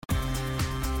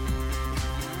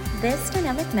This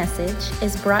dynamic message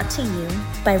is brought to you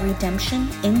by Redemption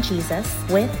in Jesus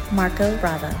with Marco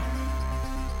Bravo.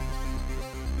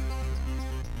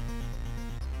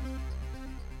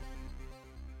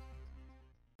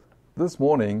 This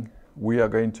morning, we are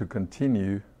going to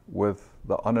continue with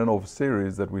the on and off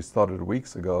series that we started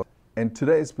weeks ago. And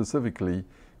today specifically,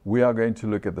 we are going to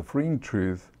look at the freeing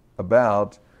truth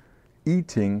about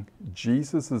eating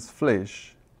Jesus'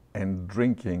 flesh and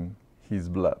drinking his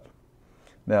blood.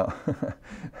 Now,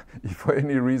 if for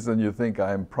any reason you think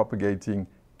I am propagating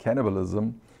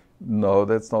cannibalism, no,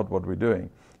 that's not what we're doing.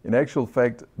 In actual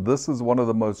fact, this is one of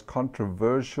the most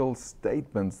controversial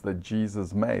statements that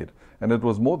Jesus made. And it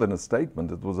was more than a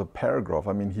statement, it was a paragraph.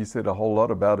 I mean, he said a whole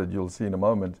lot about it, you'll see in a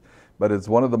moment. But it's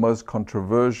one of the most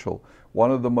controversial,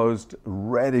 one of the most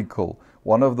radical,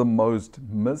 one of the most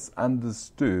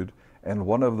misunderstood, and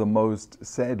one of the most,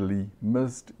 sadly,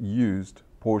 misused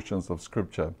portions of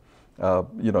Scripture.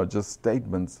 Just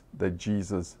statements that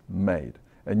Jesus made.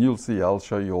 And you'll see, I'll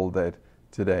show you all that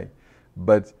today.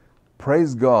 But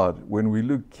praise God, when we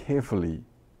look carefully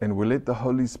and we let the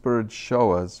Holy Spirit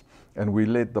show us and we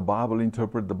let the Bible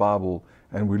interpret the Bible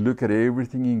and we look at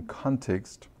everything in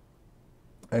context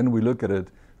and we look at it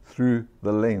through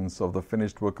the lens of the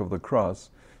finished work of the cross,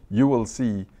 you will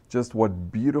see just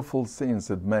what beautiful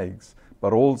sense it makes,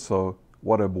 but also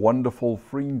what a wonderful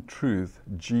freeing truth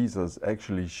Jesus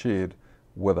actually shared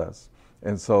with us.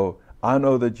 And so I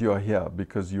know that you are here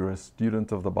because you're a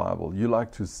student of the Bible. You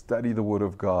like to study the Word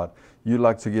of God. You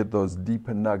like to get those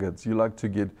deeper nuggets. You like to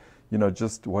get,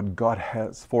 just what God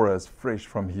has for us fresh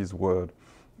from His Word.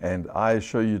 And I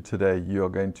assure you today, you are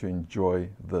going to enjoy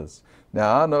this.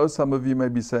 Now, I know some of you may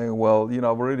be saying, well, I've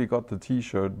already got the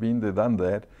t-shirt, been there, done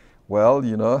that. Well,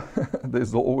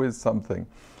 there's always something.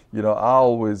 I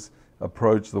always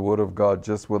approach the Word of God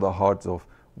just with a heart of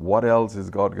what else is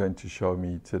God going to show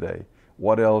me today?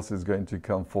 What else is going to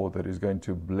come forth that is going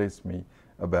to bless me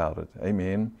about it?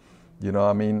 Amen.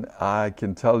 I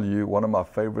can tell you one of my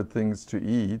favorite things to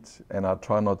eat, and I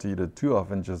try not to eat it too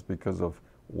often just because of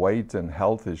weight and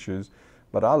health issues,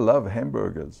 but I love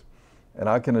hamburgers. And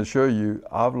I can assure you,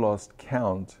 I've lost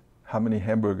count how many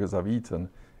hamburgers I've eaten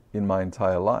in my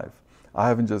entire life. I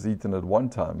haven't just eaten it one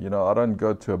time. I don't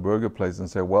go to a burger place and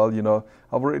say, well,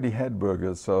 I've already had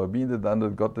burgers, so I've been there, done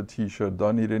it, got the t-shirt,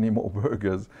 don't eat any more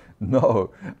burgers.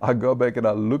 No, I go back and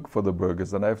I look for the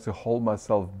burgers, and I have to hold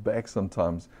myself back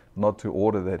sometimes not to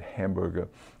order that hamburger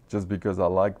just because I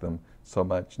like them so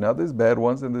much. Now, there's bad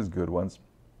ones and there's good ones.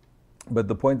 But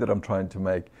the point that I'm trying to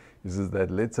make is that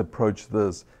let's approach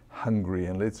this hungry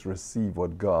and let's receive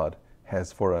what God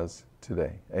has for us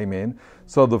today. Amen.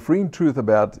 So the freeing truth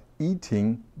about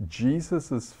eating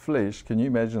Jesus' flesh, can you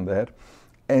imagine that?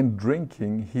 And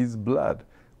drinking his blood.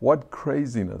 What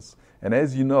craziness. And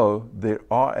as you know, there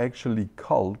are actually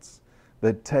cults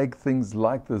that take things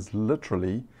like this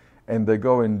literally and they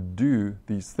go and do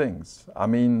these things. I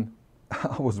mean,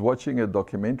 I was watching a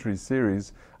documentary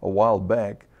series a while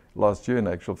back, last year in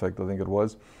actual fact, I think it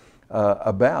was,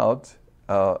 about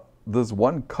this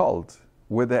one cult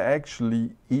where they actually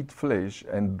eat flesh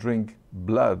and drink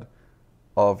blood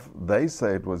of, they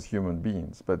say it was human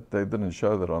beings, but they didn't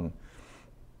show that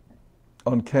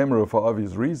on camera for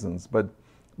obvious reasons. But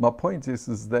my point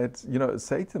is that,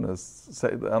 Satanists say,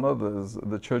 I know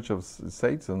the Church of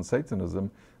Satan, Satanism,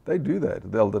 they do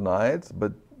that. They'll deny it,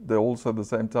 but they also at the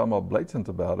same time are blatant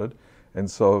about it.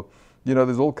 And so,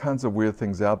 there's all kinds of weird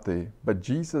things out there. But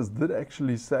Jesus did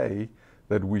actually say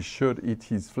that we should eat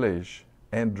his flesh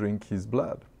and drink his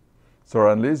blood. So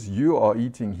unless you are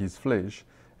eating his flesh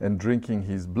and drinking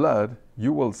his blood,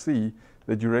 you will see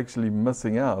that you're actually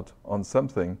missing out on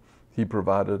something he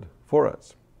provided for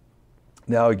us.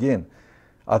 Now again,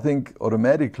 I think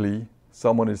automatically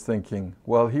someone is thinking,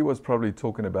 well, he was probably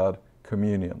talking about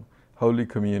communion, Holy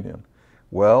Communion.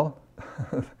 Well,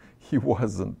 he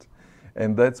wasn't.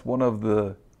 And that's one of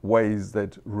the ways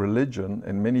that religion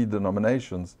and many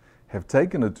denominations have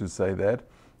taken it to say that,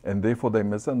 and therefore they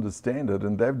misunderstand it,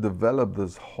 and they've developed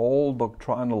this whole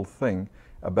doctrinal thing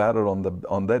about it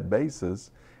on that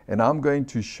basis. And I'm going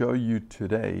to show you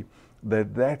today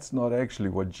that that's not actually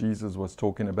what Jesus was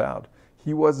talking about.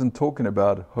 He wasn't talking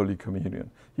about Holy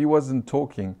Communion. He wasn't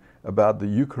talking about the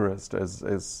Eucharist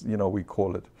as we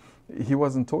call it. He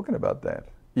wasn't talking about that,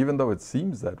 even though it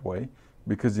seems that way,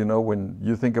 because when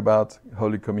you think about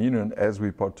Holy Communion as we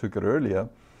partook it earlier,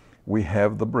 we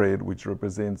have the bread, which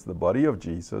represents the body of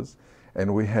Jesus,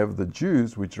 and we have the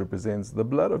juice, which represents the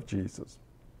blood of Jesus.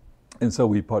 And so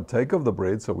we partake of the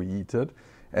bread, so we eat it,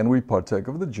 and we partake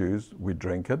of the juice, we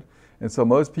drink it. And so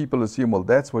most people assume, well,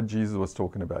 that's what Jesus was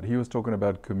talking about. He was talking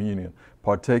about communion,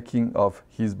 partaking of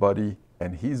his body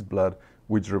and his blood,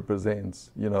 which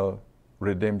represents,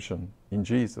 redemption in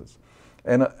Jesus.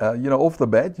 And, off the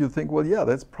bat, you think, well, yeah,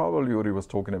 that's probably what he was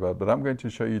talking about. But I'm going to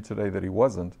show you today that he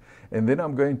wasn't. And then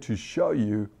I'm going to show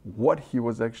you what he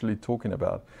was actually talking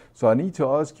about. So I need to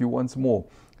ask you once more,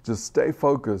 just stay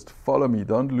focused, follow me,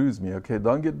 don't lose me, okay?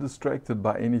 Don't get distracted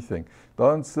by anything.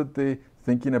 Don't sit there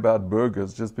thinking about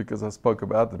burgers just because I spoke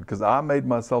about them, because I made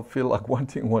myself feel like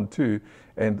wanting one too,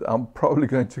 and I'm probably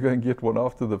going to go and get one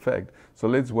after the fact. So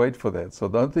let's wait for that. So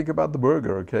don't think about the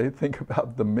burger, okay? Think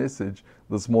about the message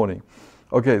this morning.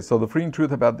 Okay, so the freeing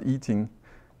truth about eating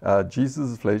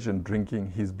Jesus' flesh and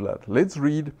drinking his blood. Let's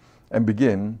read and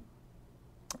begin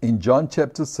in John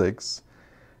chapter 6,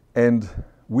 and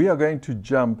we are going to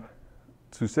jump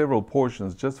to several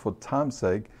portions just for time's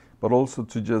sake, but also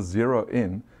to just zero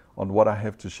in on what I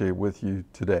have to share with you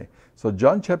today. So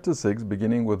John chapter 6,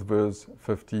 beginning with verse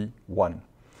 51.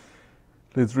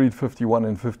 Let's read 51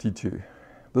 and 52.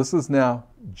 This is now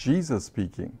Jesus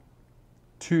speaking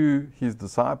to his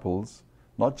disciples,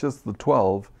 not just the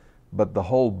 12, but the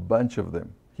whole bunch of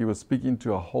them. He was speaking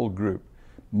to a whole group,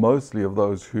 mostly of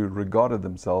those who regarded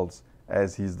themselves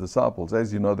as his disciples.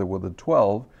 As you know, there were the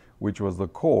 12, which was the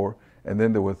core, and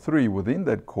then there were 3 within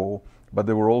that core, but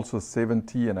there were also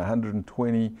 70 and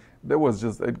 120.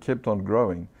 It kept on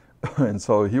growing. And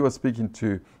so he was speaking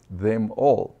to them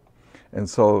all. And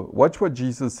so watch what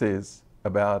Jesus says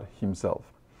about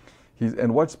himself.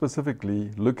 And watch specifically,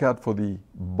 look out for the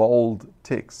bold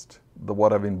text,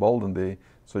 what I've emboldened there,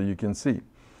 so you can see.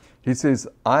 He says,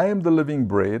 I am the living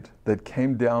bread that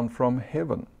came down from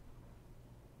heaven.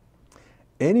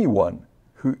 Anyone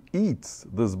who eats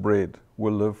this bread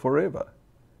will live forever.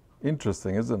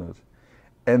 Interesting, isn't it?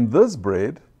 And this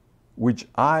bread, which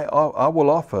I will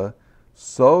offer,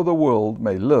 so the world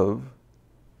may live,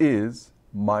 is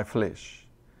my flesh.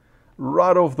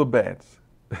 Right off the bat,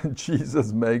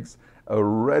 Jesus makes a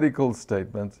radical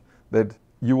statement that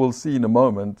you will see in a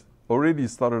moment already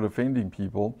started offending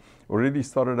people, already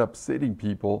started upsetting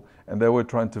people, and they were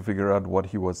trying to figure out what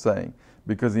he was saying.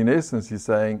 Because in essence, he's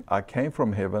saying, I came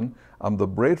from heaven, I'm the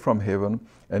bread from heaven,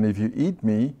 and if you eat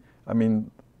me,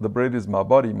 the bread is my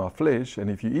body, my flesh, and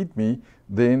if you eat me,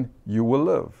 then you will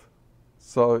live.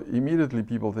 So immediately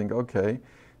people think, okay,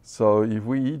 so if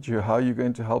we eat you, how are you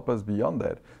going to help us beyond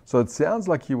that? So it sounds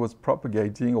like he was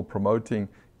propagating or promoting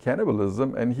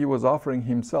cannibalism, and he was offering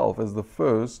himself as the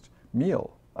first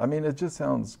meal. It just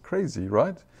sounds crazy,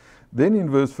 right? Then in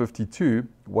verse 52,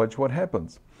 watch what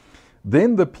happens.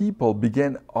 Then the people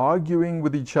began arguing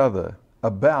with each other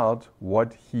about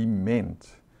what he meant.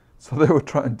 So they were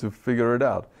trying to figure it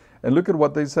out. And look at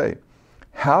what they say.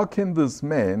 How can this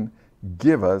man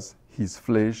give us his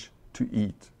flesh to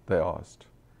eat? They asked.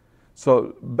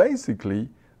 So basically,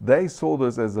 they saw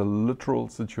this as a literal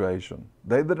situation.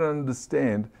 They didn't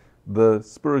understand the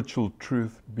spiritual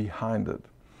truth behind it.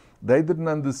 They didn't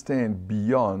understand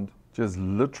beyond just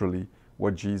literally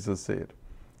what Jesus said.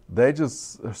 They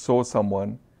just saw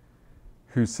someone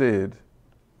who said,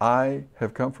 I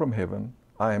have come from heaven,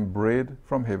 I am bread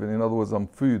from heaven. In other words, I'm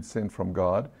food sent from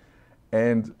God,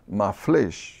 and my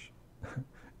flesh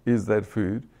is that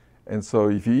food. And so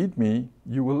if you eat me,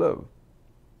 you will live.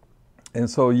 And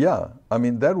so,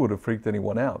 that would have freaked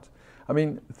anyone out.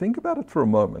 Think about it for a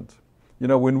moment.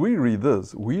 When we read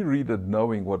this, we read it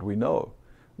knowing what we know.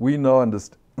 We know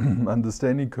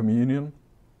understanding communion,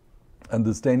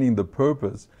 understanding the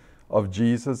purpose of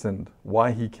Jesus and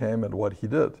why he came and what he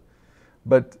did.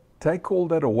 But take all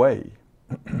that away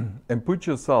and put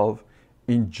yourself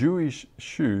in Jewish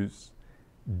shoes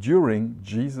during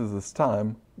Jesus'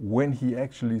 time when he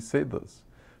actually said this.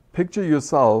 Picture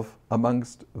yourself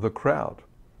amongst the crowd.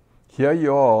 Here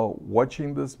you are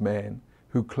watching this man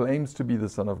who claims to be the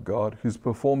Son of God, who's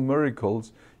performed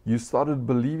miracles. You started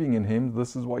believing in him.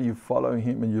 This is why you follow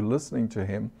him and you're listening to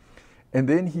him. And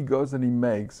then he goes and he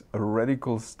makes a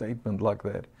radical statement like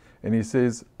that. And he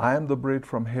says, I am the bread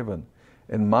from heaven,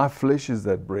 and my flesh is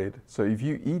that bread. So if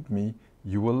you eat me,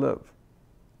 you will live.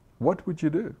 What would you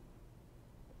do?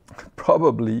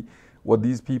 Probably what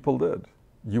these people did.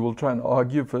 You will try and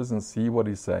argue first and see what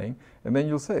he's saying, and then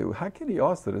you'll say, how can he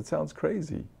ask that? It sounds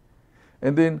crazy.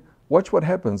 And then watch what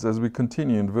happens as we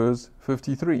continue in verse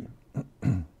 53.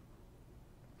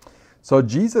 So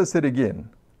Jesus said again,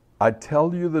 I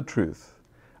tell you the truth,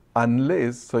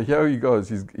 unless, so here he goes,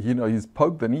 he's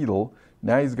poked the needle,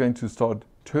 now he's going to start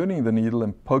turning the needle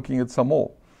and poking it some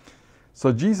more.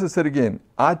 So Jesus said again,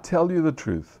 I tell you the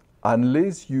truth,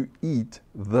 unless you eat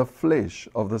the flesh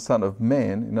of the Son of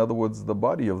Man, in other words, the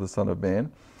body of the Son of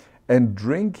Man, and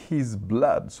drink his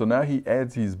blood. So now he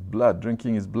adds his blood,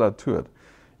 drinking his blood to it.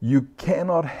 You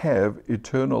cannot have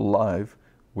eternal life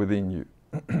within you.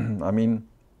 I mean,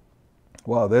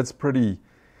 wow, that's pretty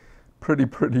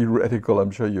radical.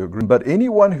 I'm sure you agree. But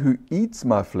anyone who eats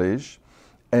my flesh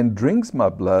and drinks my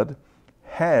blood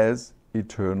has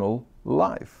eternal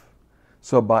life.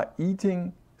 So by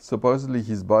eating supposedly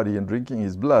his body and drinking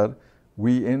his blood,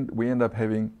 we end up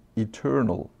having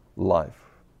eternal life.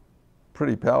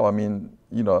 Pretty powerful. I mean,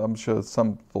 I'm sure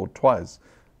some thought twice.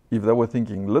 If they were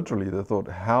thinking literally, they thought,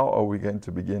 how are we going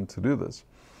to begin to do this?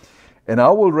 And I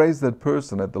will raise that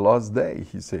person at the last day,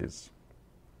 he says.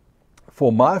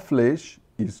 For my flesh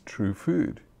is true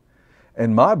food,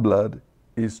 and my blood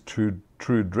is true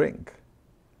drink.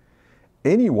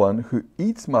 Anyone who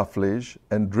eats my flesh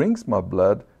and drinks my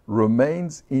blood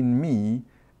remains in me,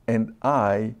 and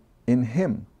I in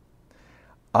him.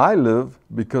 I live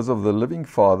because of the living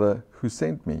Father who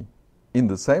sent me. In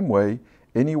the same way,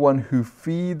 anyone who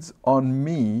feeds on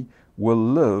me will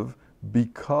live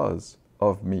because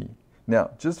of me.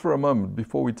 Now, just for a moment,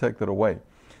 before we take that away,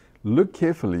 look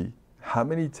carefully how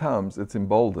many times it's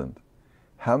emboldened.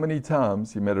 How many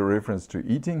times he made a reference to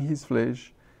eating his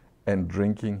flesh and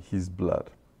drinking his blood.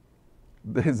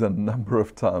 There's a number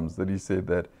of times that he said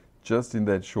that just in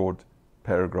that short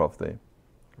paragraph there,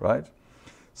 right?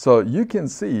 So you can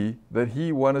see that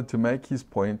he wanted to make his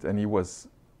point, and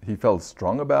he felt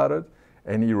strong about it,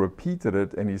 and he repeated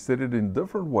it, and he said it in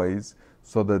different ways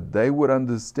so that they would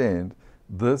understand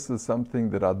this is something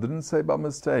that I didn't say by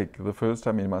mistake the first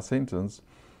time in my sentence.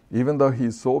 Even though he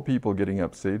saw people getting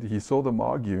upset, he saw them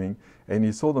arguing, and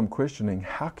he saw them questioning,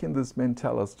 how can this man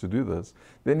tell us to do this?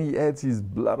 Then he adds his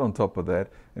blood on top of that,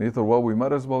 and he thought, well, we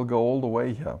might as well go all the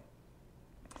way here.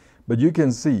 But you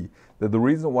can see that the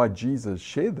reason why Jesus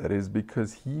shared that is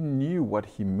because he knew what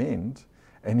he meant,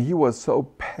 and he was so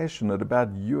passionate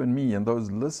about you and me and those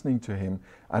listening to him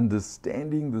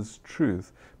understanding this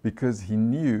truth, because he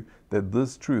knew that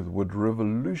this truth would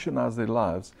revolutionize their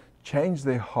lives, change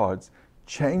their hearts,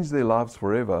 change their lives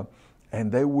forever,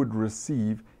 and they would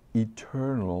receive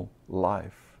eternal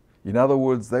life. In other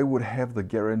words, they would have the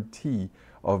guarantee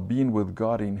of being with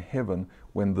God in heaven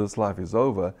when this life is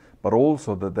over, but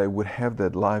also that they would have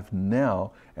that life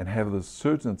now and have the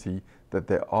certainty that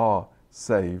they are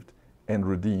saved and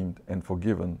redeemed and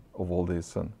forgiven of all their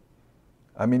sin.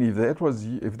 I mean, if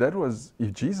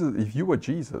you were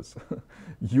Jesus,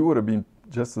 you would have been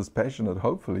just as passionate,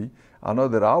 hopefully. I know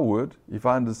that I would. If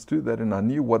I understood that and I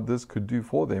knew what this could do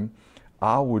for them,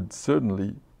 I would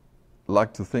certainly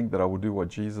like to think that I would do what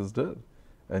Jesus did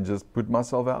and just put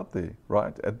myself out there,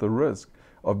 right? At the risk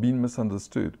of being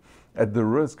misunderstood, at the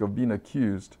risk of being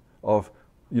accused of,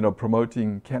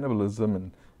 promoting cannibalism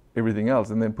and everything else,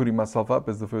 and then putting myself up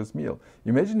as the first meal.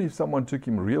 Imagine if someone took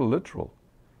him real literal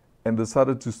and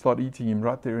decided to start eating him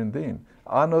right there and then.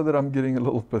 I know that I'm getting a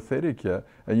little pathetic here,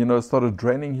 and started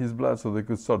draining his blood so they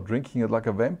could start drinking it like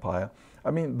a vampire. I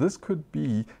mean, this could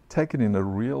be taken in a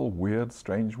real weird,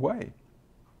 strange way.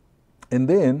 And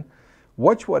then,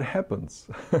 watch what happens.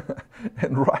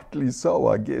 And rightly so,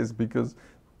 I guess, because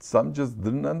some just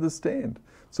didn't understand.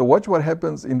 So watch what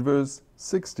happens in verse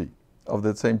 60 of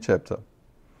that same chapter.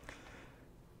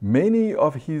 Many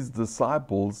of his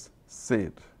disciples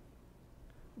said,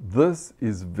 "This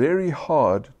is very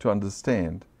hard to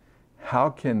understand. How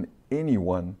can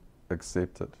anyone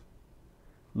accept it?"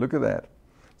 Look at that.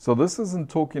 So this isn't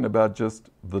talking about just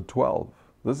the 12.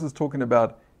 This is talking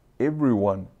about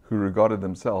everyone who regarded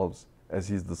themselves as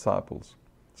his disciples.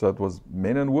 So it was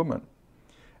men and women.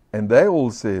 And they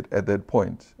all said at that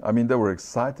point, I mean, they were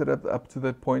excited up to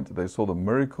that point. They saw the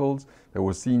miracles. They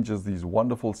were seeing just these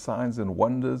wonderful signs and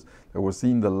wonders. They were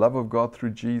seeing the love of God through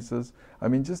Jesus. I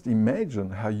mean, just imagine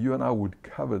how you and I would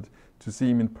covet to see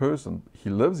him in person. He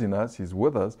lives in us. He's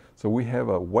with us. So we have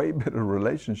a way better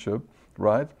relationship,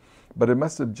 right? But it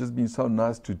must have just been so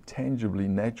nice to tangibly,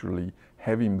 naturally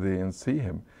have him there and see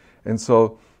him. And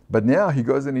so, but now he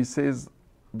goes and he says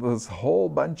this whole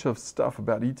bunch of stuff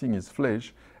about eating his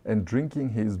flesh and drinking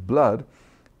his blood,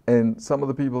 and some of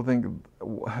the people think,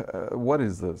 what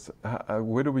is this?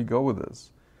 Where do we go with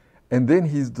this? And then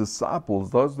his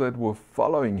disciples, those that were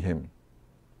following him,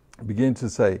 began to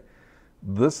say,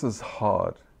 this is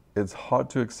hard. It's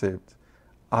hard to accept.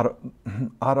 I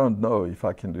don't know if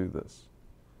I can do this.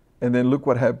 And then look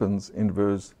what happens in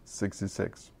verse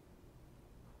 66.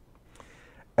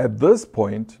 At this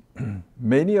point,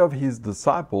 many of his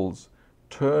disciples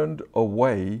turned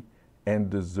away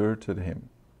and deserted him.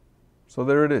 So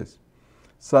there it is.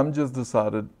 Some just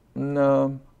decided,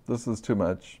 no, this is too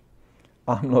much.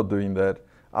 I'm not doing that.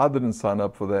 I didn't sign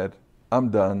up for that. I'm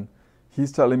done.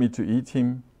 he's telling me to eat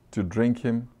him, to drink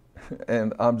him,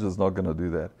 and I'm just not going to do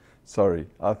that. Sorry.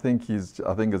 I think it's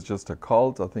just a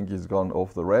cult. I think he's gone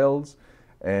off the rails,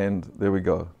 and there we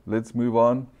go. Let's move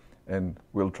on, and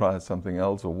we'll try something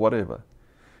else or whatever.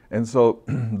 And so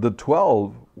the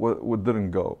 12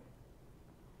 didn't go,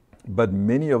 but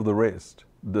many of the rest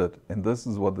did. And this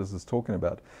is what this is talking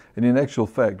about. And in actual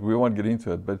fact, we won't get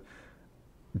into it, but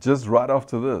just right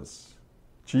after this,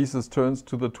 Jesus turns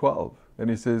to the 12 and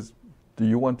he says, do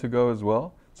you want to go as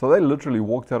well? So they literally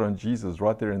walked out on Jesus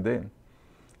right there and then.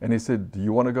 And he said, do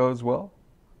you want to go as well?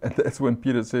 And that's when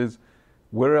Peter says,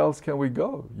 where else can we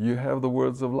go? You have the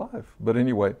words of life. But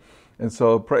anyway, and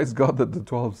so praise God that the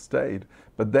 12 stayed.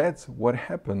 But that's what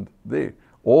happened there.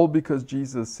 All because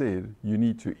Jesus said, you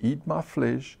need to eat my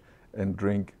flesh and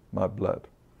drink my blood.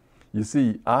 You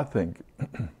see, I think,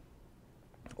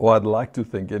 or I'd like to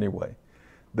think anyway,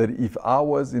 that if I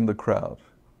was in the crowd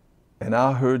and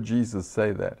I heard Jesus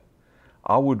say that,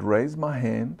 I would raise my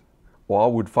hand or I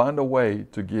would find a way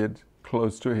to get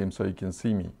close to him so he can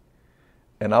see me.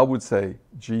 And I would say,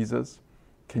 Jesus,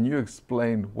 can you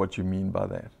explain what you mean by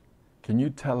that? Can you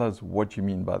tell us what you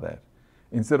mean by that?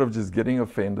 Instead of just getting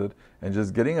offended and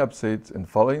just getting upset and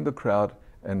following the crowd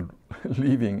and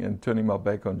leaving and turning my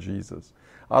back on Jesus.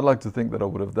 I'd like to think that I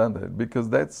would have done that because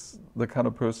that's the kind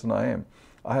of person I am.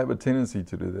 I have a tendency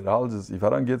to do that. If I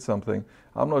don't get something,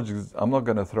 I'm not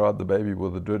going to throw out the baby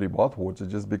with the dirty bathwater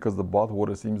just because the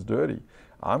bathwater seems dirty.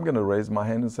 I'm going to raise my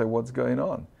hand and say, what's going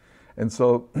on? And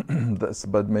so,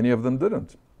 but many of them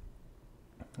didn't.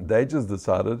 They just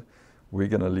decided, we're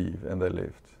going to leave, and they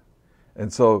left.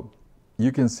 And so,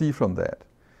 you can see from that.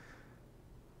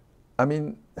 I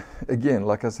mean, again,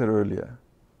 like I said earlier,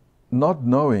 not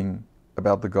knowing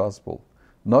about the gospel,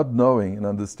 not knowing and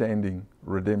understanding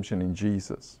redemption in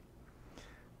Jesus,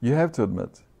 you have to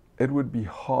admit, it would be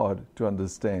hard to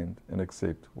understand and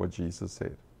accept what Jesus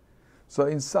said. So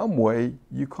in some way,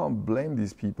 you can't blame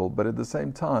these people, but at the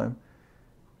same time,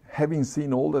 having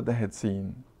seen all that they had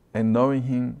seen and knowing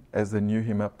him as they knew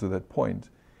him up to that point,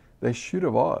 they should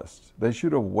have asked. They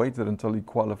should have waited until he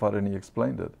qualified and he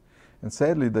explained it. And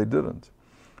sadly, they didn't.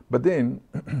 But then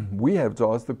we have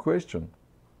to ask the question,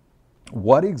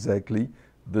 what exactly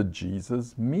did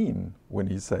Jesus mean when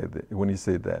he said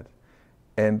that?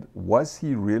 And was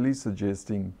he really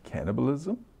suggesting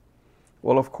cannibalism?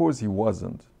 Well, of course he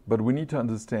wasn't. But we need to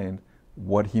understand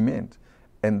what he meant.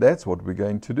 And that's what we're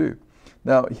going to do.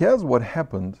 Now, here's what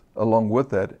happened along with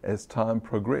that as time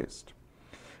progressed.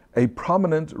 A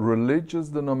prominent religious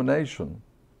denomination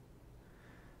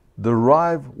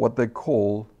derive what they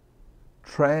call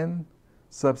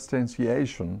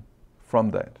transubstantiation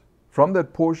from that. From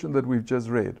that portion that we've just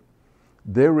read,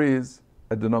 there is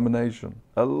a denomination,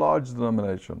 a large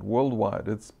denomination worldwide.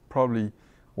 It's probably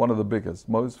one of the biggest,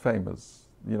 most famous.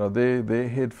 You know, their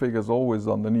head figure's always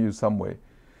on the news somewhere.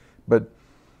 But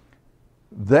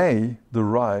they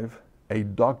derive a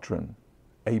doctrine,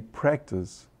 a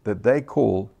practice that they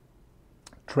call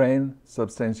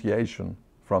transubstantiation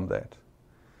from that.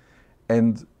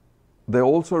 And they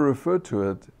also refer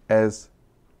to it as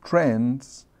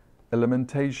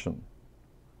trans-elementation.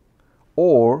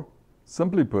 Or,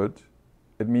 simply put,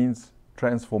 it means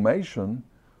transformation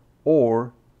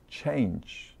or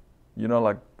change. You know,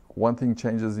 like one thing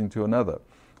changes into another.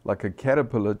 Like a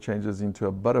caterpillar changes into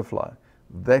a butterfly.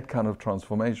 That kind of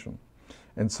transformation.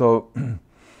 And so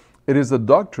it is a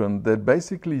doctrine that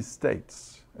basically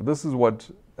states, this is what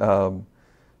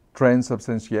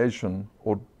transubstantiation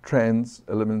or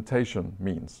trans-elementation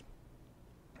means.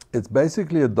 It's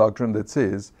basically a doctrine that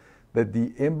says that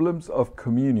the emblems of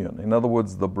communion, in other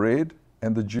words, the bread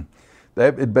and the juice,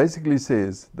 it basically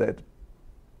says that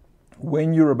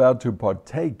when you're about to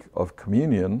partake of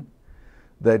communion,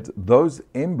 that those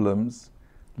emblems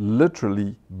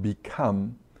literally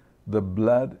become the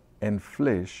blood and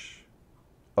flesh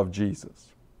of Jesus.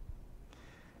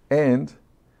 And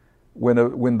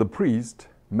when the priest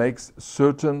makes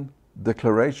certain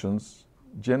declarations,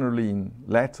 generally in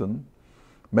Latin,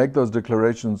 make those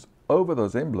declarations over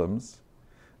those emblems,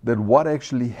 that what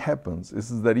actually happens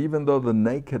is that even though the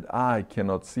naked eye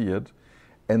cannot see it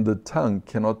and the tongue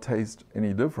cannot taste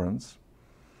any difference,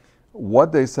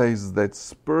 what they say is that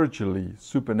spiritually,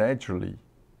 supernaturally,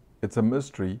 it's a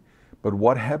mystery, but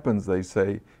what happens, they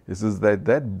say, is that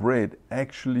that bread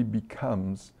actually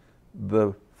becomes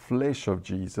the flesh of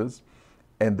Jesus,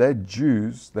 and that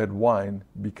juice, that wine,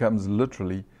 becomes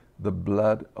literally the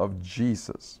blood of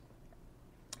Jesus.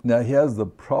 Now, here's the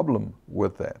problem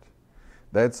with that.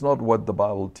 That's not what the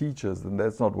Bible teaches, and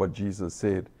that's not what Jesus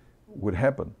said would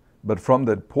happen. But from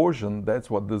that portion,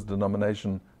 that's what this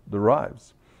denomination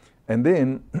derives. And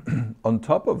then on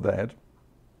top of that,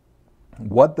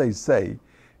 what they say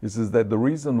is that the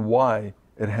reason why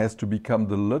it has to become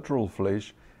the literal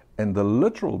flesh and the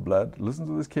literal blood, listen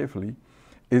to this carefully,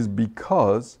 is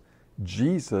because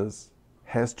Jesus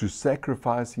has to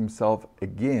sacrifice himself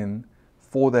again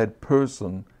for that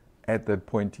person at that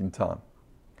point in time.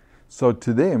 So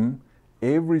to them,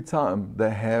 every time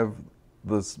they have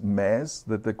this mass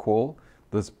that they call,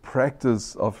 this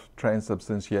practice of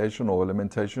transubstantiation or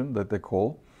elementation that they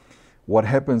call, what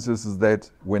happens is that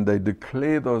when they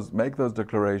make those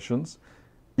declarations,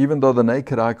 even though the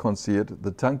naked eye can't see it,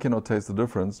 the tongue cannot taste the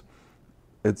difference,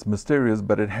 it's mysterious,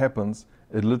 but it happens.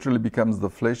 It literally becomes the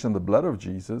flesh and the blood of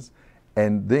Jesus,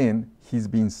 and then he's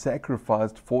been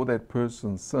sacrificed for that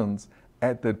person's sins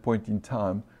at that point in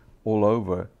time all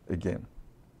over again.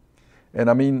 And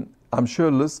I mean, I'm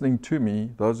sure listening to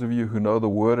me, those of you who know the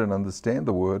Word and understand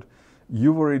the Word,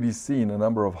 you've already seen a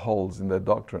number of holes in that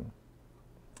doctrine.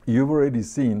 You've already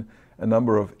seen a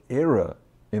number of error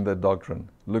in that doctrine,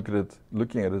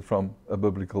 looking at it from a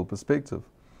biblical perspective.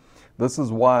 This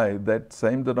is why that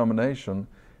same denomination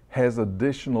has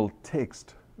additional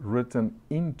text written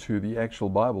into the actual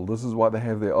Bible. This is why they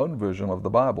have their own version of the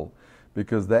Bible,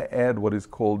 because they add what is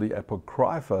called the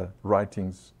Apocrypha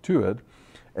writings to it,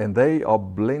 and they are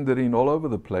blended in all over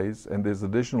the place, and there's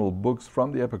additional books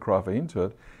from the Apocrypha into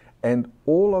it, and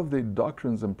all of their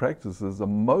doctrines and practices are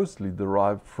mostly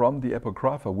derived from the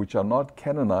Apocrypha, which are not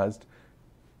canonized,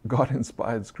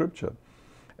 God-inspired scripture.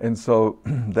 And so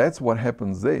that's what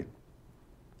happens there.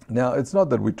 Now, it's not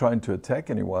that we're trying to attack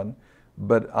anyone,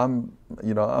 but I'm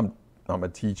a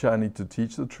teacher. I need to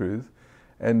teach the truth,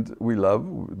 and we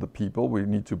love the people. We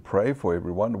need to pray for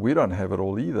everyone. We don't have it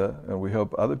all either, and we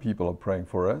hope other people are praying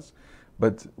for us,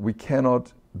 but we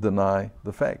cannot deny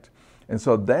the fact. And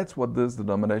so that's what this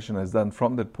denomination has done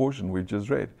from that portion we just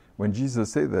read. When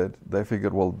Jesus said that, they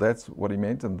figured, well, that's what he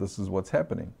meant, and this is what's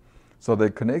happening. So they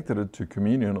connected it to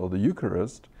communion or the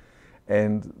Eucharist,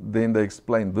 and then they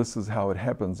explained this is how it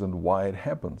happens and why it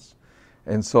happens.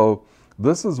 And so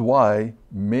this is why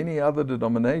many other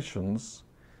denominations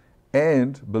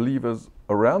and believers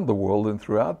around the world and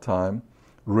throughout time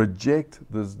reject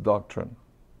this doctrine.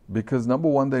 Because number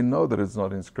one, they know that it's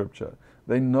not in Scripture.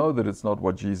 They know that it's not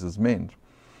what Jesus meant.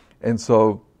 And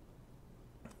so,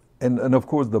 and of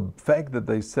course, the fact that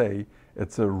they say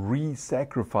it's a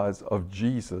re-sacrifice of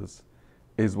Jesus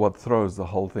is what throws the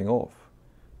whole thing off.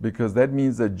 Because that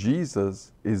means that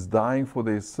Jesus is dying for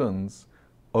their sins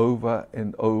over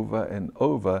and over and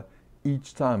over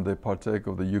each time they partake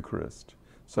of the Eucharist.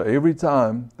 So every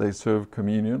time they serve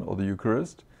communion or the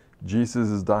Eucharist, Jesus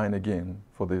is dying again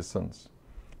for their sins.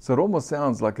 So it almost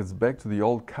sounds like it's back to the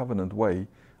old covenant way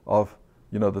of,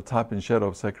 the type and shadow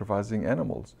of sacrificing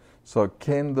animals. So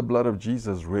can the blood of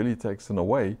Jesus really take sin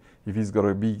away if he's got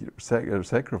to be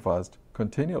sacrificed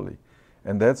continually?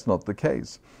 And that's not the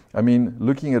case. I mean,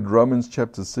 looking at Romans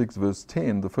chapter 6, verse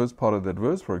 10, the first part of that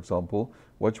verse, for example,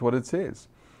 watch what it says.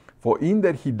 For in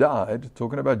that he died,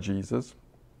 talking about Jesus,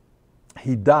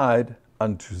 he died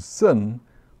unto sin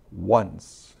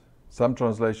once. Some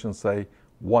translations say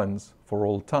once for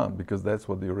all time, because that's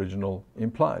what the original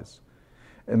implies.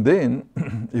 And then,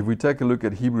 if we take a look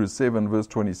at Hebrews 7, verse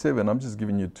 27, I'm just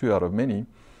giving you two out of many,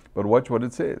 but watch what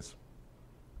it says.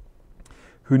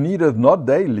 Who needeth not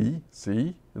daily,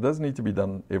 see, it doesn't need to be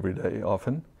done every day,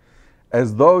 often,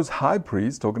 as those high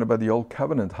priests, talking about the old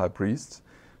covenant high priests,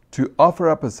 to offer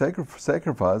up a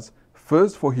sacrifice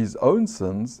first for his own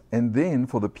sins and then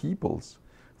for the people's.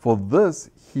 For this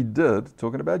he did,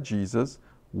 talking about Jesus,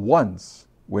 once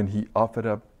when he offered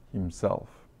up himself.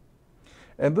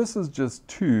 And this is just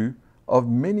two of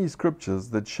many scriptures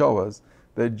that show us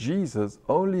that Jesus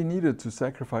only needed to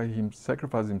sacrifice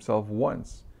himself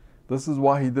once. This is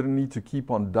why he didn't need to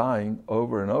keep on dying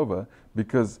over and over,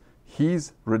 because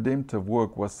his redemptive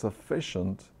work was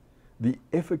sufficient. The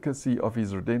efficacy of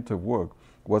his redemptive work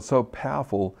was so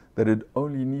powerful that it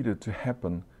only needed to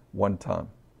happen one time.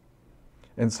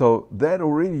 And so that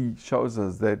already shows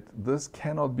us that this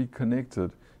cannot be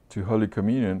connected to Holy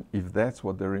Communion if that's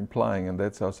what they're implying, and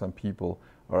that's how some people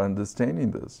are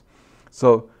understanding this.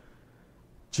 So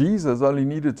Jesus only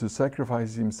needed to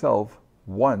sacrifice himself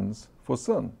once for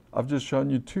sin. I've just shown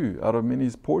you two out of many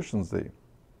portions there.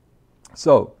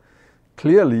 So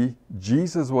clearly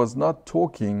Jesus was not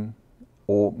talking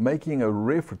or making a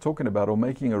reference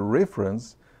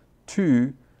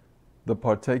to the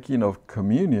partaking of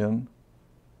communion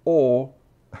or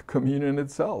communion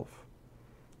itself.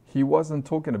 He wasn't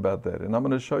talking about that, and I'm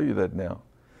going to show you that now.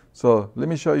 So let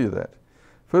me show you that.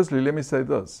 Firstly, let me say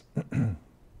this.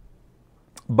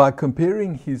 By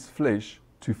comparing his flesh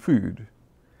to food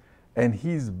and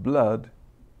his blood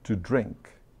to drink.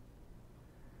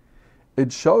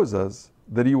 It shows us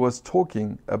that he was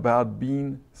talking about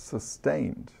being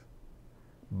sustained,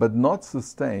 but not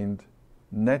sustained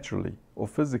naturally or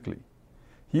physically.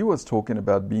 He was talking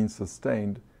about being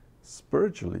sustained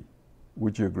spiritually.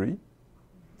 Would you agree?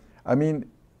 I mean,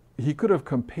 he could have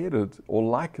compared it or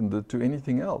likened it to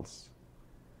anything else,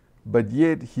 but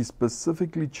yet he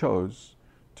specifically chose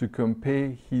to compare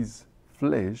his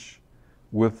flesh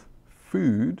with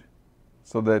food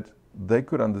so that they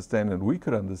could understand and we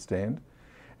could understand.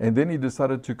 And then he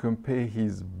decided to compare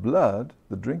his blood,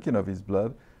 the drinking of his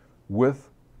blood, with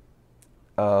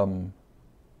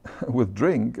with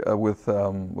drink, with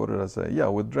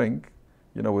drink,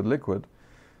 with liquid,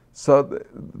 so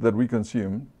that we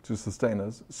consume to sustain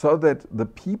us, so that the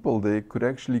people there could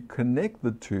actually connect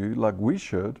the two like we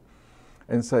should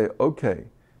and say, okay,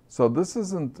 so this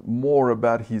isn't more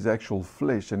about his actual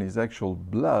flesh and his actual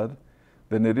blood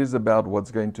than it is about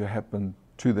what's going to happen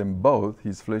to them both,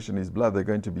 his flesh and his blood. They're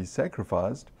going to be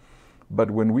sacrificed.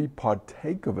 But when we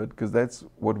partake of it, because that's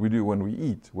what we do when we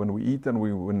eat. When we eat and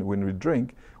when we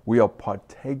drink, we are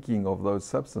partaking of those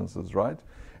substances, right?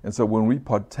 And so when we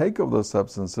partake of those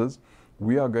substances,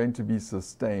 we are going to be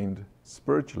sustained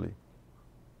spiritually.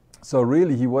 So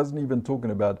really, he wasn't even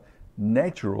talking about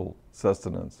natural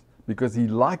sustenance, because he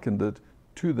likened it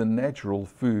to the natural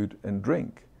food and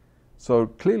drink. So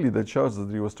clearly that shows us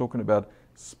that he was talking about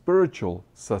spiritual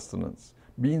sustenance,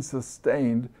 being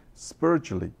sustained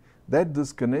spiritually. That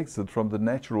disconnects it from the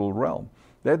natural realm.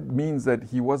 That means that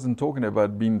he wasn't talking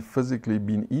about being physically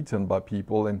being eaten by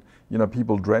people and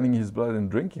people draining his blood and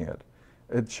drinking it.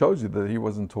 It shows you that he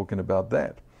wasn't talking about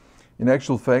that. In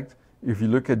actual fact, if you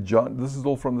look at John, this is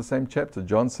all from the same chapter,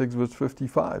 John 6 verse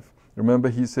 55. Remember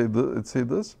it said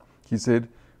this? He said,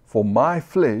 "For my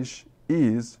flesh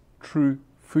is true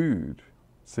food."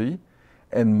 See?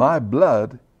 "And my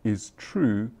blood is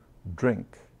true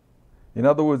drink." In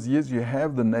other words, yes, you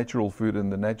have the natural food and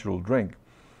the natural drink,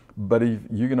 but if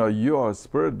you are a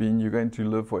spirit being, you're going to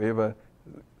live forever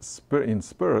in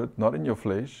spirit, not in your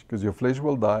flesh, because your flesh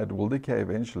will die, it will decay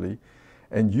eventually,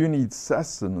 and you need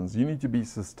sustenance. You need to be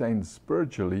sustained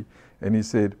spiritually. And he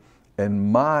said,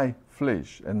 "And my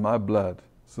flesh and my blood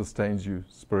sustains you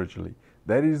spiritually."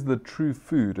 That is the true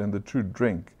food and the true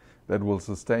drink that will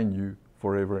sustain you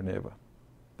forever and ever.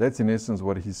 That's in essence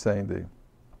what he's saying there.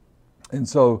 And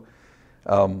so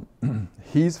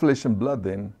his flesh and blood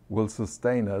then will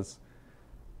sustain us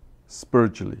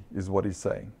spiritually, is what he's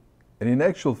saying. And in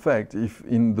actual fact, if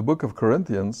in the book of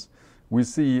Corinthians, we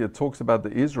see it talks about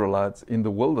the Israelites in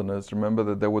the wilderness. Remember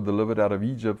that they were delivered out of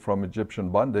Egypt from Egyptian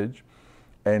bondage,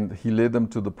 and he led them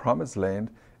to the promised land,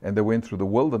 and they went through the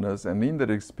wilderness, and in that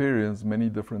experience, many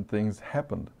different things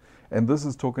happened. And this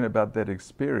is talking about that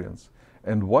experience.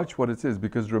 And watch what it says,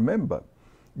 because remember,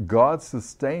 God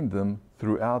sustained them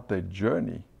throughout their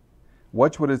journey.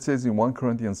 Watch what it says in 1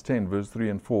 Corinthians 10, verse 3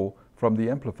 and 4 from the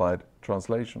Amplified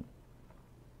Translation.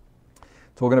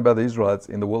 Talking about the Israelites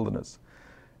in the wilderness.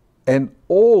 "And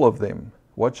all of them,"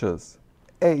 watch this,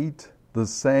 "ate the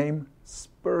same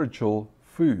spiritual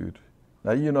food."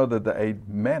 Now you know that they ate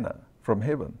manna from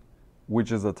heaven,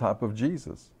 which is a type of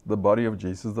Jesus, the body of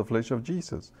Jesus, the flesh of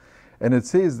Jesus. And it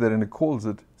says that, and it calls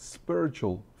it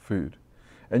spiritual food.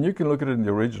 And you can look at it in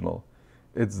the original.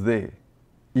 It's there.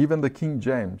 Even the King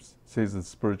James says it's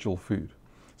spiritual food.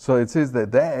 So it says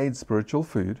that they ate spiritual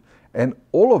food, and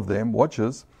all of them, watch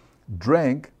this,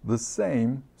 drank the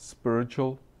same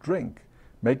spiritual drink,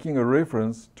 making a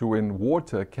reference to when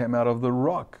water came out of the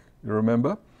rock. You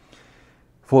remember?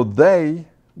 "For they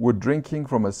were drinking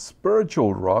from a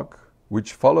spiritual rock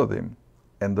which followed them,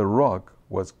 and the rock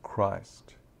was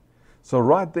Christ." So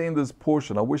right there in this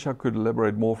portion, I wish I could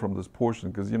elaborate more from this portion,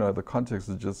 because the context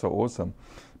is just so awesome.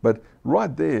 But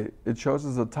right there, it shows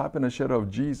us a type and a shadow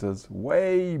of Jesus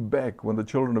way back when the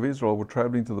children of Israel were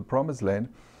traveling to the promised land,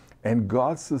 and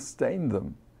God sustained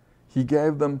them. He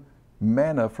gave them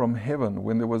manna from heaven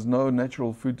when there was no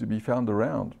natural food to be found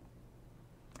around.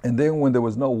 And then when there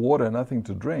was no water, nothing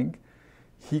to drink,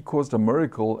 he caused a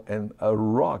miracle, and a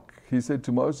rock, he said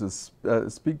to Moses,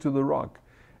 "Speak to the rock,"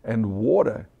 and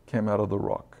water came out of the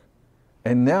rock.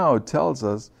 And now it tells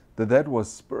us that that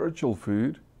was spiritual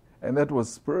food, and that was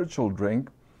spiritual drink,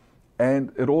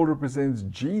 and it all represents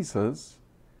Jesus,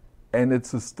 and it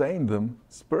sustained them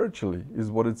spiritually, is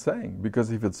what it's saying.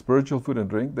 Because if it's spiritual food and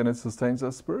drink, then it sustains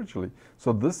us spiritually.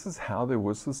 So this is how they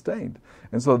were sustained.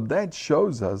 And so that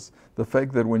shows us the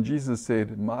fact that when Jesus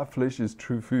said, "My flesh is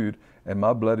true food and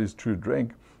my blood is true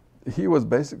drink," he was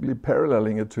basically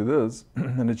paralleling it to this,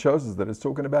 and it shows us that it's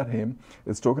talking about him,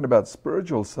 it's talking about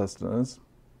spiritual sustenance,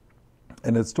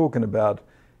 And it's talking about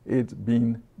it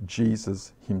being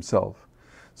Jesus himself.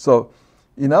 So,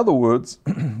 in other words,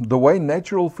 the way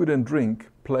natural food and drink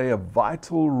play a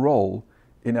vital role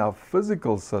in our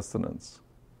physical sustenance,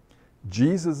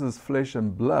 Jesus' flesh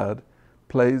and blood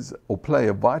play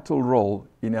a vital role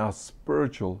in our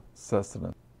spiritual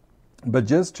sustenance. But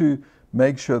just to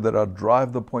make sure that I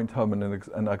drive the point home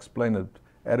and explain it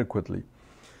adequately,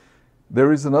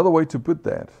 there is another way to put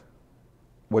that,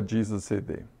 what Jesus said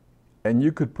there. And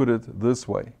you could put it this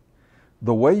way.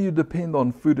 The way you depend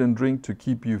on food and drink to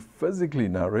keep you physically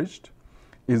nourished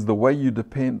is the way you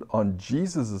depend on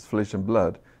Jesus' flesh and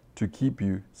blood to keep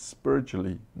you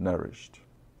spiritually nourished.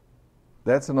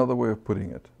 That's another way of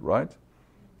putting it, right?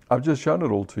 I've just shown it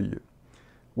all to you.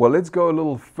 Well, let's go a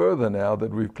little further now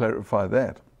that we've clarified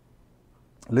that.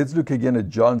 Let's look again at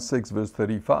John 6, verse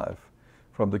 35,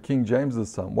 from the King James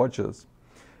Psalm. Watch this.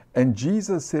 And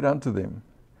Jesus said unto them,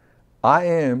 I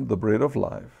am the bread of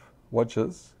life. Watch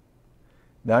this.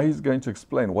 Now he's going to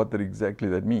explain what exactly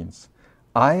that means.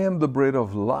 I am the bread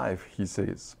of life, he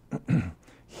says.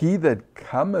 He that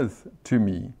cometh to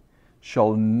me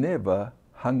shall never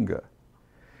hunger,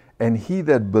 and he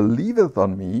that believeth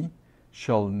on me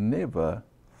shall never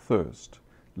thirst.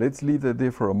 Let's leave that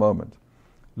there for a moment.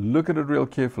 Look at it real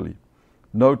carefully.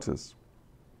 Notice,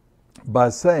 by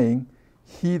saying,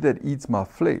 he that eats my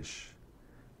flesh,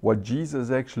 what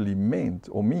Jesus actually meant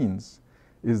or means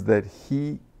is that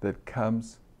he that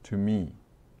comes to me.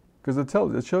 Because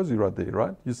it shows you right there,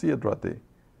 right? You see it right there.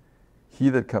 He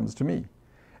that comes to me.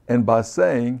 And by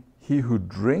saying, he who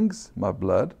drinks my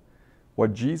blood,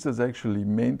 what Jesus actually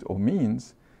meant or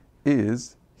means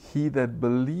is he that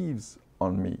believes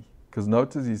on me. Because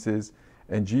notice he says,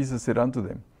 and Jesus said unto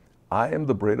them, I am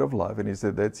the bread of life. And he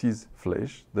said, that's his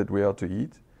flesh that we are to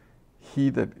eat.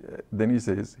 Then he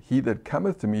says, he that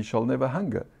cometh to me shall never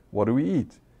hunger. What do we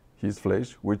eat? His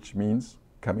flesh, which means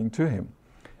coming to him.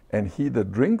 And he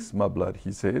that drinks my blood,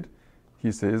 he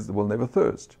says, will never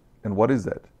thirst. And what is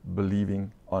that?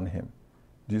 Believing on him.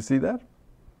 Do you see that?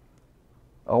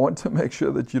 I want to make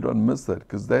sure that you don't miss that,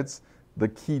 because that's the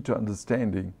key to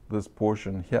understanding this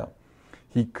portion here.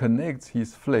 He connects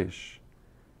his flesh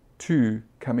to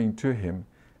coming to him,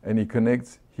 and he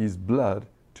connects his blood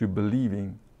to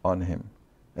believing on him.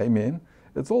 Amen.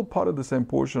 It's all part of the same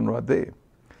portion right there.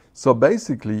 So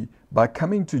basically, by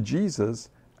coming to Jesus,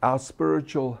 our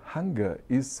spiritual hunger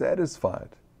is satisfied.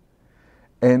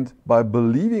 And by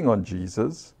believing on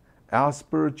Jesus, our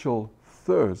spiritual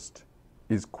thirst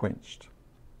is quenched.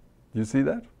 Do you see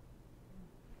that?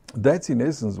 That's in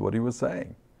essence what he was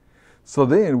saying. So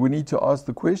then we need to ask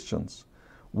the questions.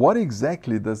 What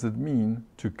exactly does it mean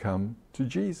to come to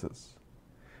Jesus?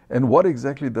 And what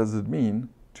exactly does it mean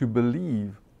to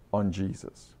believe on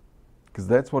Jesus? Because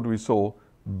that's what we saw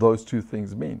those two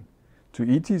things mean. To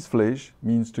eat his flesh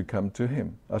means to come to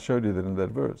him. I showed you that in that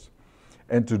verse.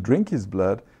 And to drink his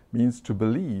blood means to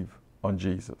believe on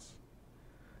Jesus.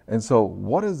 And so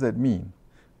what does that mean?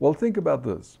 Well, think about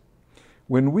this.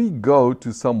 When we go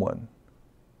to someone,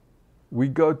 we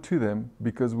go to them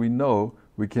because we know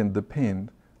we can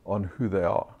depend on who they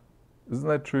are. Isn't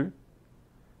that true?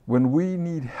 When we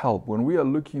need help, when we are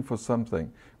looking for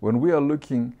something, when we are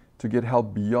looking to get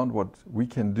help beyond what we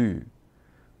can do,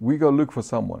 we go look for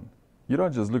someone. You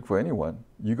don't just look for anyone.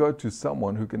 You go to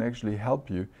someone who can actually help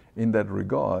you in that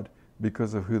regard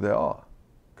because of who they are.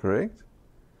 Correct?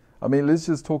 I mean, let's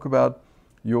just talk about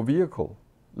your vehicle.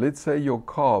 Let's say your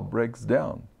car breaks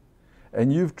down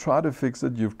and you've tried to fix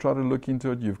it, you've tried to look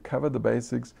into it, you've covered the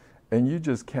basics, and you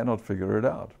just cannot figure it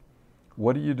out.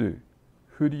 What do?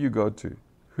 Who do you go to?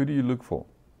 Who do you look for?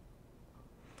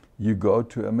 You go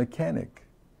to a mechanic.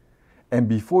 And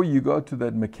before you go to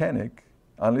that mechanic,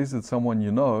 unless it's someone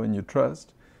you know and you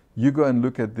trust, you go and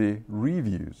look at their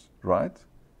reviews, right?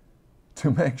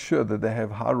 To make sure that they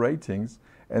have high ratings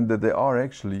and that they are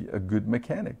actually a good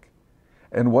mechanic.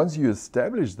 And once you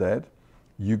establish that,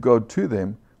 you go to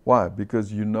them. Why?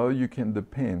 Because you know you can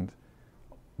depend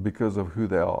because of who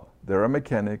they are. They're a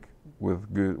mechanic with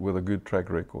a good track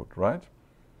record, right?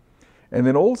 And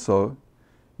then also,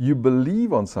 you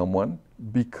believe on someone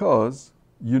because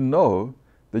you know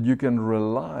that you can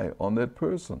rely on that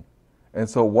person. And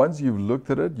so once you've looked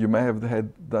at it, you may have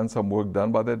done some work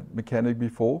done by that mechanic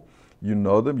before. You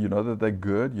know them, you know that they're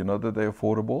good, you know that they're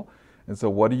affordable. And so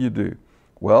what do?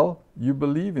 Well, you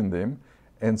believe in them,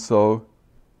 and so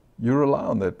you rely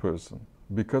on that person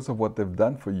because of what they've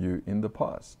done for you in the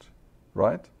past,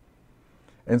 right?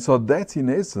 And so that's in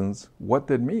essence what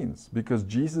that means, because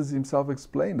Jesus himself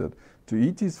explained it. To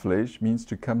eat his flesh means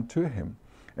to come to him,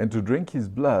 and to drink his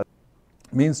blood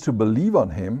means to believe on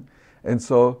him. And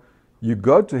so You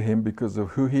go to him because of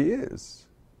who he is.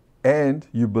 And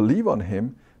you believe on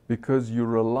him because you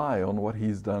rely on what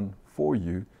he's done for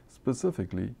you,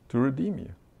 specifically to redeem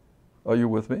you. Are you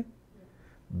with me?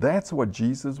 That's what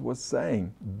Jesus was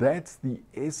saying. That's the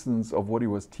essence of what he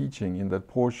was teaching in that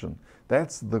portion.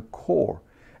 That's the core.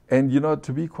 And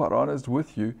to be quite honest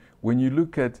with you, when you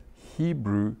look at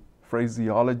Hebrew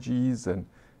phraseologies and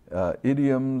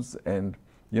idioms and,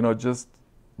 just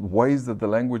ways that the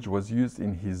language was used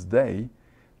in his day,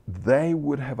 they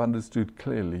would have understood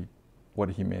clearly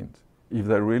what he meant. If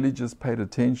they really just paid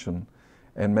attention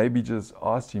and maybe just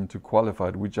asked him to qualify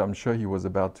it, which I'm sure he was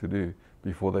about to do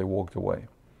before they walked away.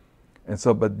 And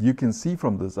so, but you can see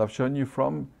from this, I've shown you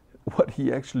from what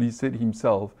he actually said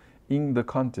himself in the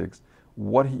context,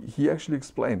 what he actually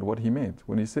explained what he meant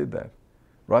when he said that,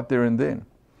 right there and then.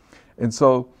 And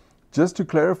so, just to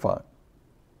clarify,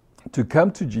 to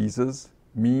come to Jesus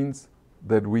means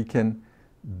that we can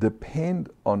depend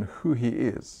on who he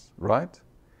is, right?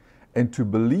 And to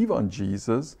believe on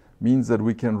Jesus means that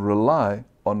we can rely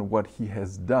on what he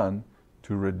has done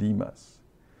to redeem us.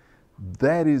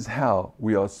 That is how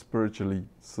we are spiritually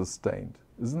sustained.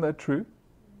 Isn't that true?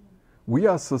 We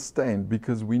are sustained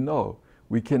because we know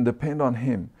we can depend on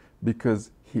him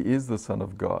because he is the Son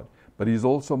of God. But he's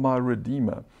also my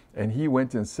Redeemer. And he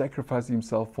went and sacrificed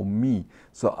himself for me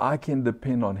so I can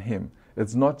depend on him.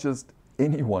 It's not just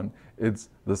anyone. It's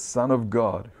the Son of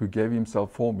God who gave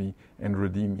himself for me and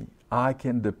redeemed me. I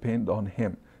can depend on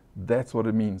him. That's what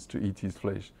it means to eat his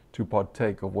flesh, to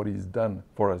partake of what he's done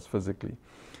for us physically.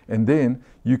 And then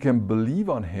you can believe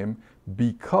on him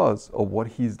because of what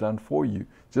he's done for you.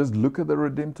 Just look at the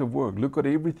redemptive work. Look at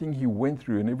everything he went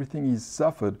through and everything he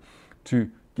suffered to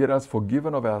get us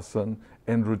forgiven of our sin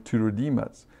and to redeem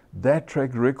us. That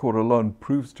track record alone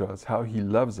proves to us how he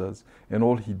loves us and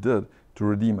all he did to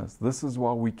redeem us. This is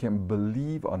why we can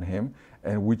believe on him,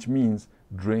 and which means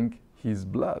drink his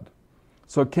blood.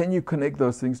 So can you connect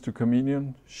those things to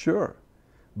communion? Sure.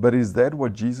 But is that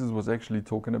what Jesus was actually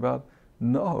talking about?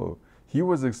 No. He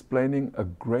was explaining a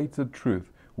greater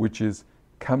truth, which is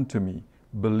come to me,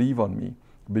 believe on me,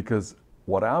 because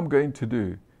what I'm going to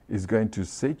do is going to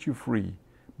set you free,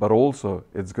 but also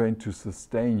it's going to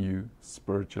sustain you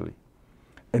spiritually.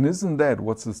 And isn't that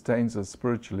what sustains us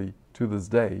spiritually to this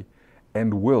day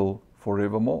and will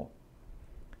forevermore?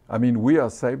 I mean, we are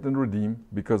saved and redeemed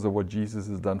because of what Jesus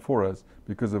has done for us,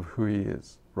 because of who he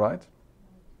is, right?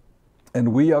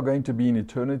 And we are going to be in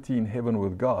eternity in heaven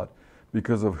with God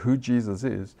because of who Jesus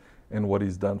is and what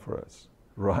he's done for us,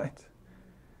 right?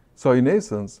 So in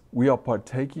essence, we are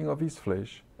partaking of his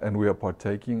flesh and we are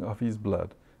partaking of his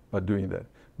blood by doing that.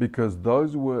 Because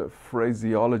those were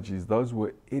phraseologies, those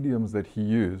were idioms that he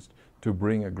used to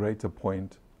bring a greater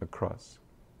point across.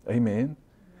 Amen?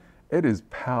 It is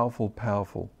powerful,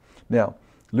 powerful. Now,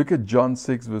 look at John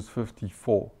 6 verse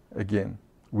 54 again.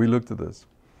 We looked at this.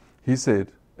 He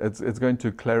said, it's going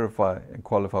to clarify and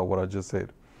qualify what I just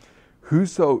said.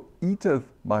 Whoso eateth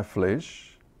my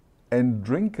flesh and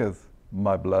drinketh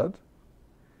my blood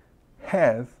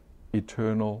hath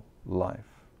eternal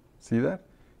life. See that?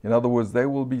 In other words, they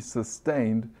will be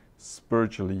sustained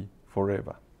spiritually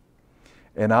forever.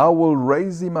 And I will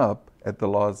raise him up at the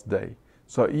last day.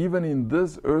 So even in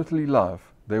this earthly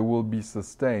life, they will be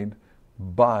sustained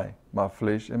by my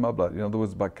flesh and my blood. In other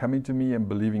words, by coming to me and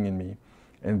believing in me.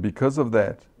 And because of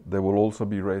that, they will also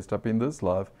be raised up in this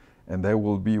life, and they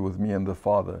will be with me and the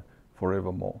Father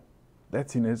forevermore.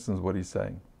 That's in essence what he's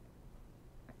saying.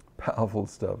 Powerful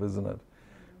stuff, isn't it?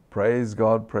 Praise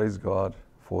God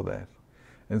for that.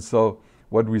 And so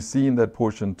what we see in that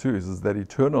portion too is that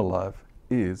eternal life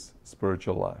is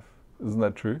spiritual life. Isn't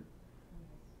that true?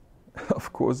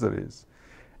 Of course it is.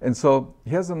 And so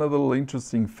here's another little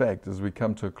interesting fact as we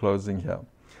come to a closing here.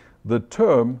 The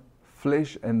term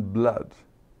flesh and blood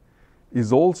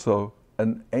is also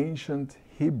an ancient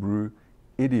Hebrew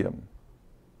idiom,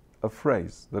 a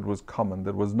phrase that was common,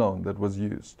 that was known, that was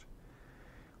used,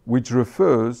 which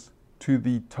refers to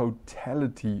the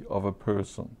totality of a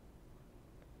person.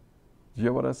 Do you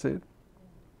hear what I said?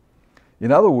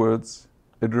 In other words,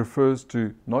 it refers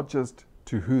to not just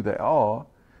to who they are,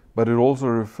 but it also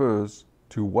refers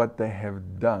to what they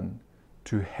have done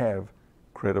to have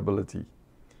credibility.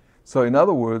 So in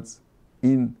other words,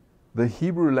 in the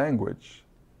Hebrew language,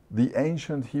 the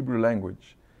ancient Hebrew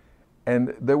language,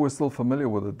 and they were still familiar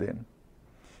with it then,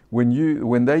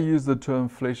 when they used the term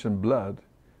flesh and blood,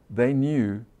 they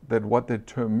knew that what that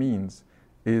term means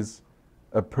is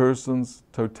a person's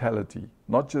totality,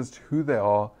 not just who they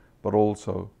are, but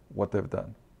also what they've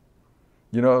done.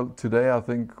 You know, today I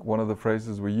think one of the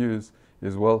phrases we use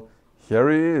is, well, here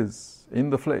he is in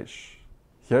the flesh.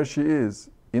 here she is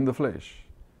in the flesh.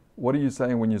 What are you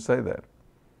saying when you say that?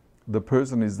 The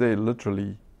person is there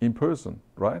literally in person,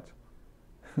 right?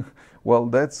 Well,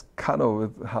 that's kind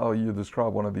of how you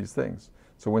describe one of these things.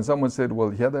 So when someone said, well,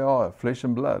 here they are, flesh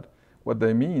and blood, what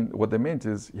they meant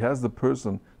is, here's the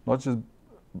person, not just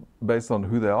based on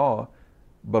who they are,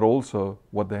 but also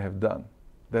what they have done.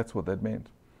 That's what that meant.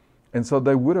 And so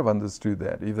they would have understood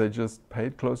that if they just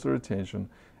paid closer attention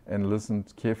and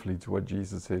listened carefully to what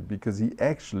Jesus said, because he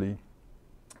actually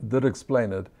did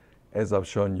explain it as I've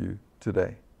shown you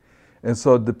today. And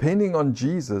so depending on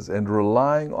Jesus and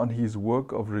relying on his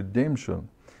work of redemption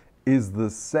is the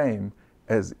same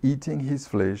as eating his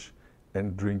flesh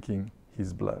and drinking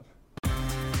his blood.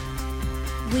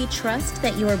 We trust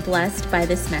that you are blessed by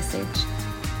this message.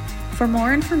 For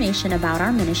more information about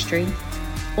our ministry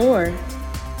or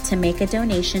to make a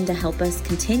donation to help us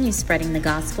continue spreading the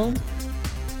gospel,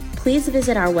 please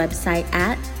visit our website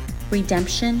at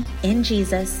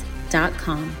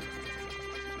redemptioninjesus.com.